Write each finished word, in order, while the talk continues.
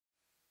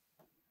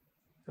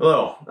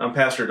Hello, I'm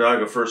Pastor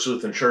Doug of First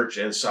Lutheran Church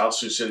in South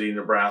Sioux City,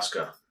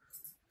 Nebraska,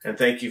 and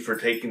thank you for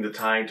taking the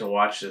time to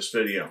watch this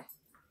video.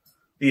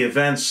 The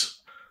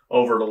events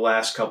over the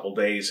last couple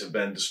days have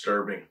been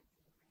disturbing.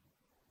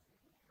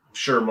 I'm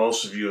sure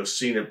most of you have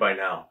seen it by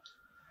now.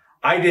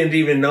 I didn't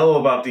even know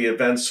about the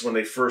events when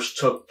they first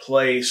took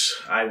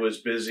place. I was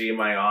busy in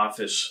my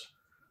office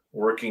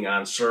working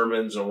on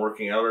sermons and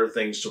working other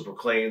things to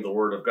proclaim the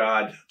Word of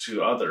God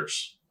to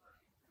others.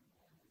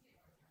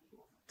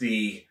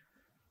 The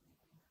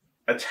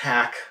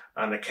attack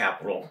on the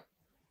Capitol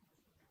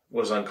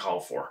was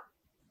uncalled for.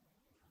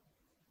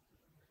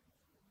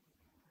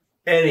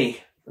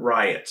 Any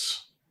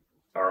riots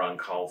are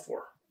uncalled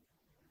for.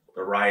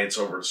 The riots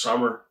over the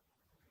summer,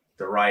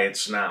 the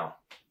riots now.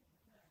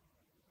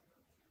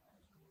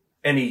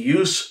 Any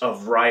use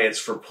of riots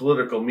for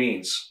political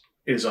means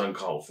is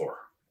uncalled for,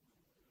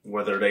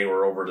 whether they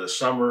were over the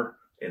summer,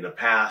 in the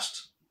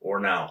past, or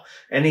now.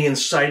 Any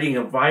inciting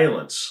of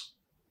violence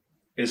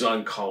is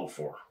uncalled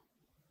for.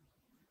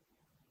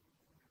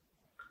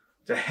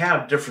 To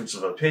have difference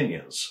of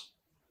opinions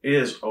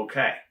is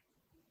okay.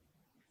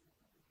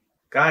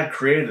 God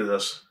created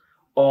us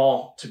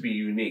all to be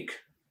unique.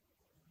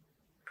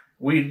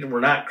 We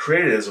were not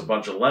created as a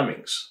bunch of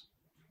lemmings,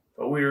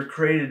 but we were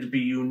created to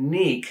be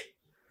unique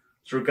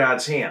through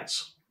God's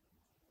hands.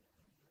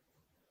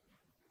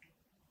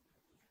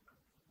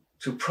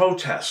 To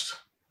protest,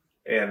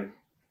 and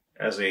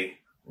as a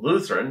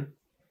Lutheran,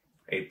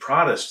 a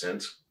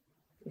Protestant,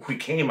 we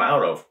came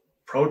out of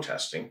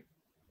protesting.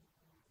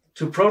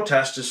 To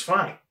protest is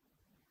fine.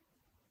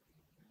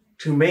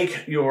 To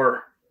make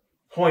your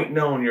point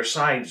known, your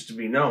sides to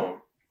be known,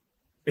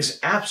 is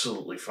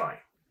absolutely fine.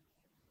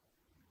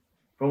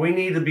 But we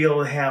need to be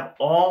able to have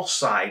all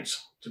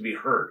sides to be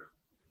heard.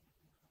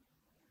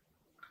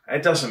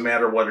 It doesn't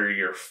matter whether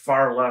you're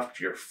far left,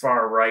 you're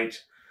far right,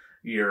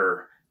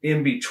 you're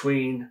in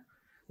between,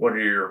 whether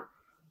you're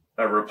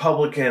a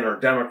Republican or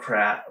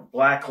Democrat,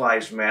 Black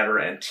Lives Matter,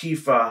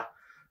 Antifa,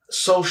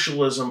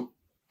 socialism.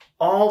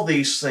 All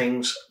these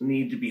things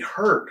need to be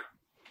heard.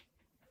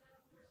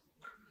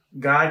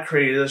 God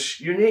created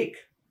us unique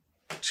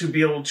to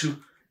be able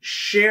to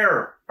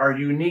share our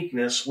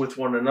uniqueness with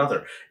one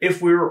another.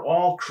 If we were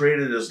all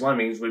created as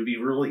lemmings, we'd be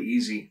really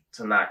easy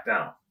to knock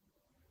down.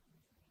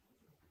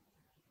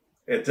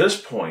 At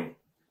this point,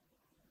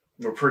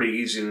 we're pretty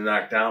easy to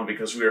knock down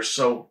because we are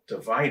so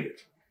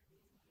divided.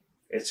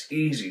 It's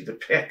easy to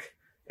pick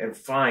and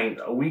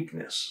find a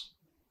weakness.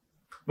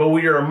 But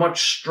we are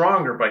much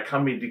stronger by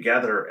coming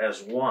together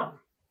as one.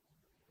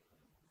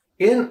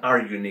 In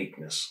our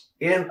uniqueness,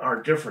 in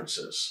our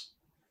differences,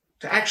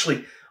 to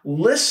actually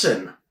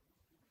listen,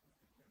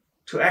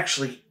 to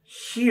actually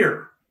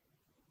hear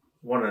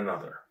one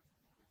another.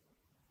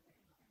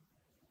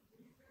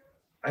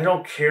 I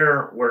don't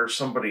care whether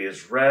somebody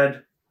is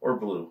red or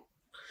blue.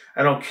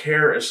 I don't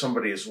care if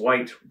somebody is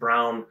white,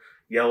 brown,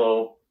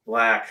 yellow,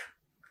 black.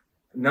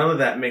 None of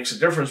that makes a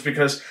difference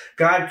because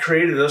God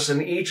created us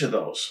in each of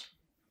those.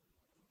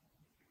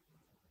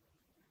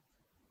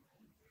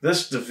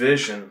 This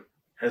division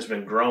has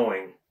been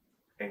growing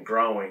and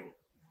growing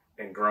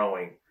and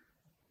growing.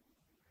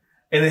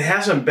 And it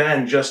hasn't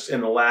been just in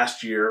the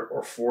last year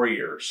or 4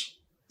 years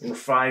or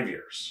 5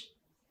 years.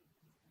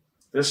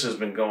 This has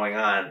been going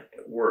on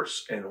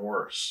worse and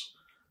worse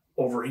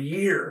over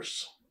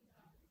years.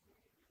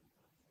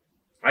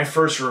 I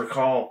first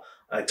recall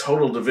a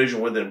total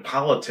division within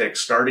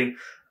politics starting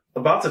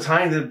about the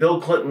time that Bill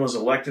Clinton was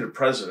elected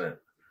president.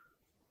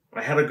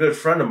 I had a good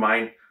friend of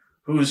mine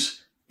whose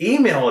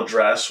email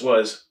address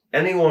was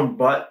anyone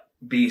but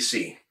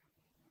BC.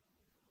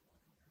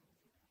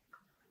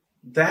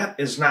 That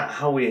is not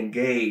how we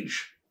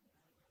engage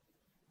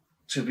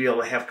to be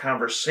able to have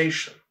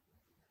conversation,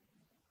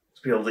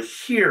 to be able to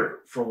hear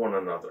from one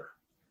another.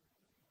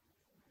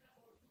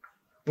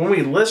 When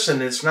we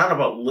listen, it's not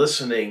about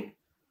listening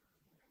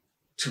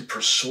to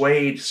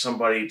persuade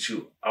somebody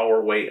to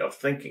our way of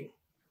thinking.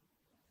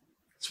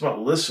 It's about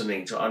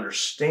listening to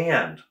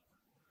understand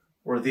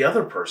where the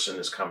other person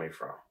is coming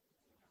from.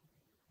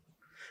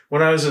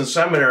 When I was in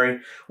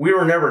seminary, we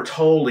were never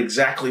told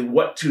exactly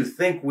what to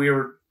think. We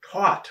were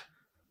taught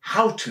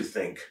how to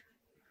think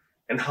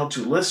and how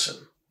to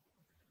listen.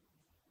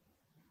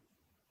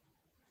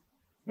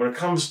 When it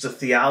comes to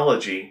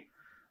theology,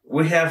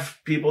 we have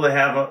people that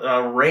have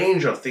a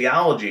range of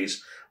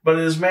theologies, but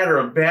it is a matter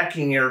of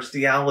backing your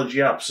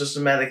theology up,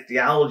 systematic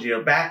theology,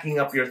 of backing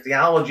up your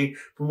theology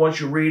from what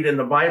you read in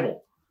the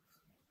Bible.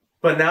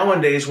 But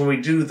nowadays, when we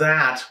do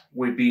that,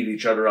 we beat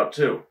each other up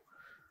too.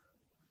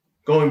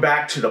 Going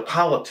back to the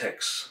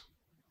politics,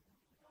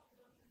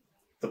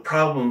 the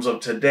problems of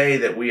today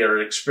that we are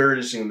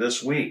experiencing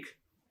this week,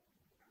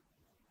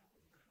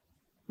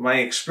 my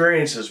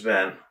experience has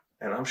been,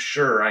 and I'm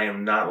sure I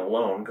am not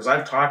alone, because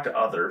I've talked to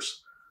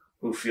others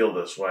who feel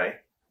this way,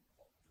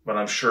 but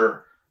I'm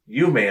sure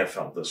you may have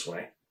felt this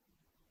way,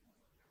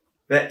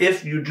 that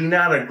if you do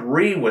not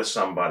agree with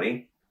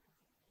somebody,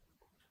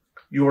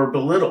 you are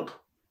belittled.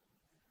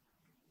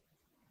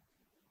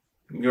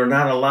 You're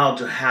not allowed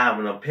to have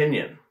an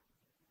opinion.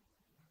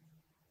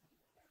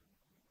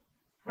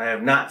 I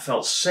have not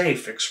felt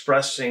safe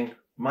expressing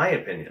my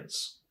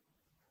opinions.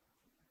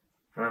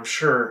 And I'm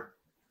sure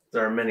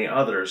there are many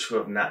others who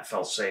have not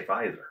felt safe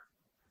either.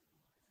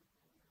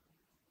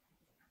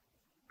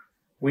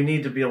 We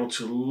need to be able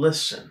to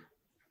listen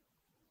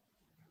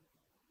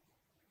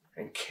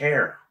and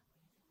care,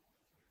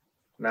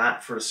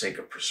 not for the sake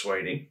of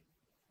persuading,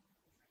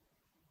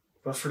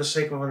 but for the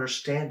sake of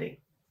understanding,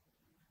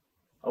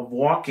 of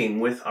walking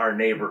with our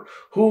neighbor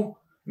who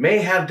may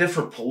have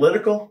different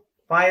political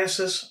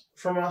biases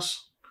from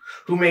us,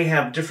 who may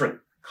have different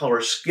color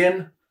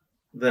skin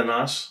than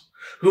us,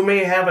 who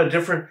may have a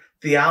different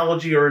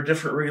theology or a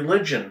different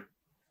religion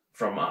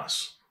from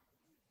us.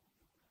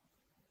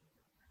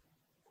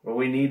 But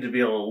we need to be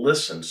able to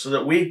listen so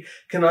that we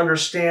can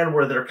understand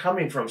where they're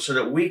coming from, so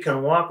that we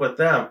can walk with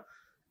them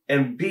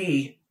and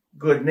be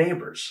good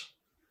neighbors.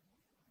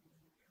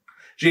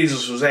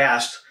 Jesus was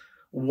asked,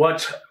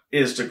 what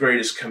is the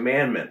greatest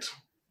commandment?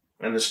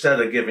 And instead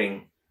of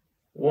giving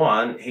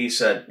one, he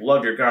said,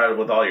 love your God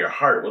with all your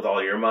heart, with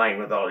all your mind,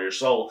 with all your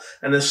soul.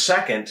 And the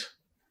second,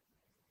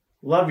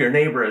 love your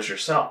neighbor as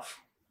yourself.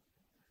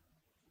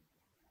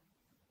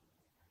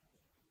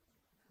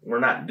 We're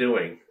not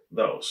doing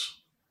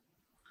those.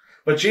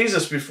 But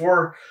Jesus,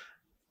 before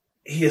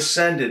he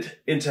ascended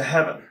into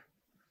heaven,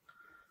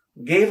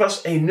 gave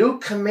us a new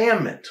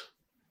commandment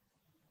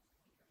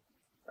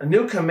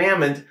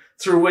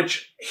through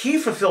which he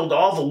fulfilled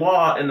all the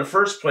law in the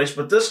first place.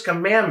 But this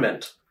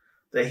commandment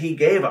that he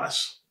gave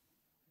us,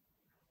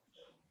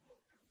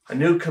 a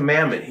new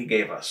commandment he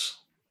gave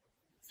us,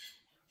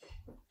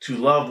 to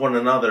love one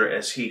another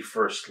as he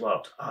first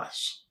loved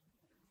us.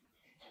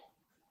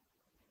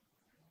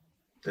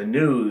 The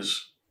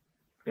news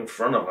in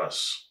front of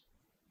us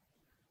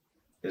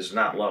is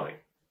not loving.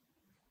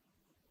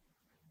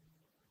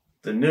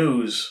 The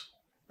news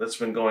that's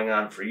been going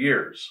on for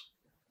years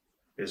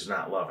is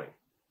not loving.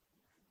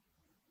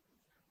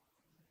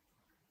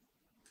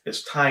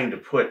 It's time to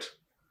put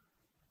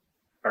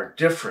our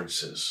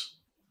differences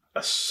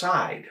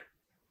aside.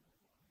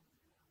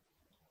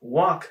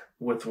 Walk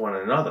with one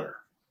another.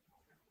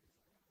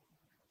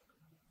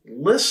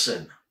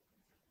 Listen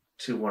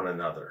to one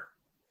another.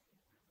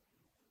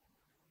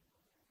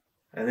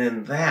 And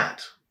in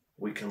that,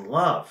 we can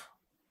love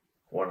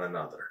one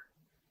another.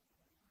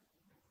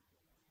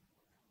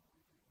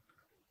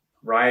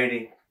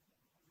 Rioting,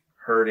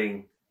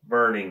 hurting,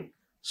 burning,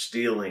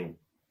 stealing,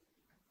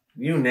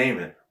 you name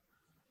it.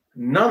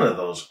 None of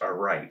those are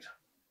right.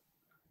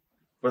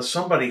 But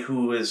somebody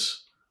who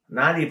is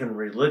not even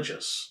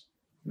religious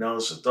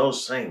knows that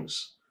those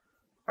things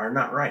are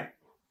not right.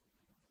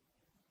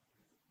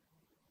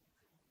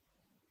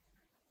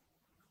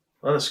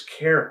 Let us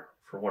care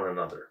for one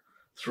another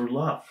through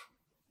love.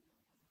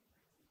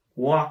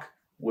 Walk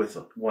with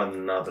one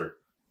another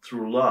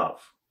through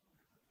love.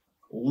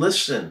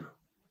 Listen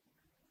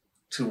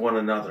to one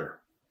another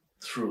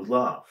through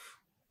love.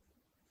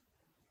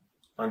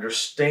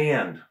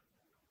 Understand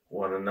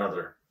one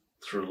another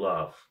through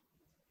love.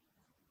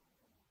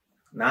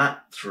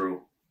 Not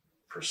through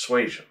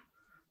persuasion,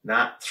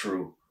 not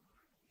through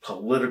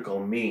political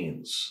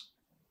means.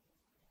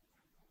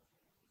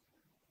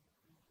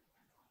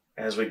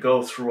 As we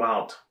go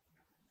throughout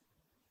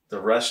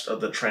the rest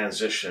of the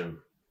transition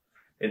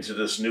into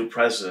this new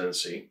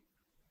presidency,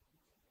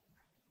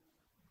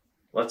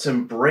 let's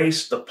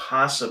embrace the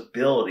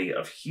possibility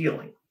of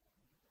healing.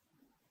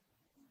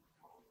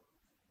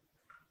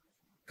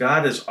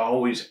 God is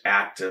always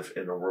active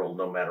in the world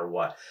no matter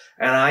what.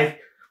 And I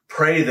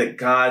pray that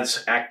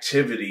God's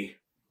activity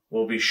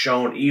will be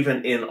shown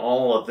even in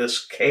all of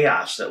this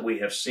chaos that we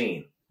have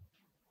seen.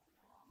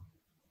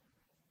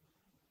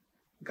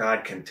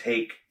 God can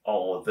take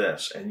all of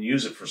this and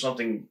use it for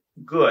something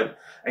good,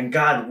 and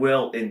God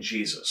will in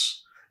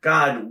Jesus.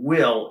 God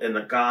will in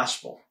the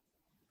gospel.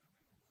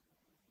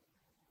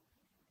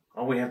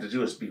 All we have to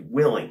do is be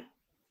willing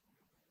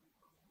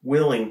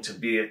to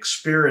be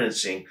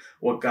experiencing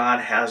what God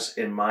has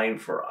in mind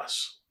for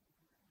us.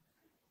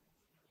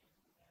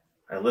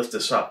 I lift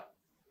this up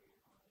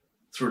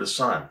through the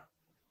Son,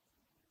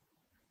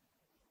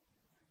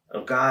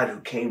 a God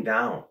who came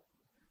down,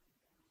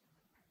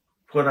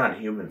 put on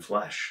human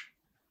flesh,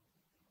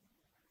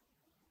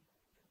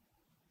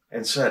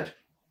 and said,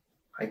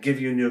 I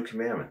give you a new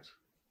commandment.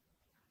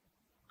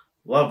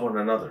 Love one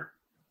another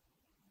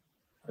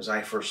as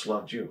I first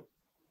loved you.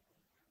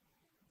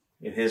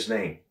 In his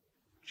name,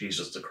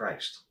 Jesus the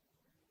Christ.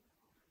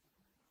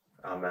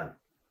 Amen.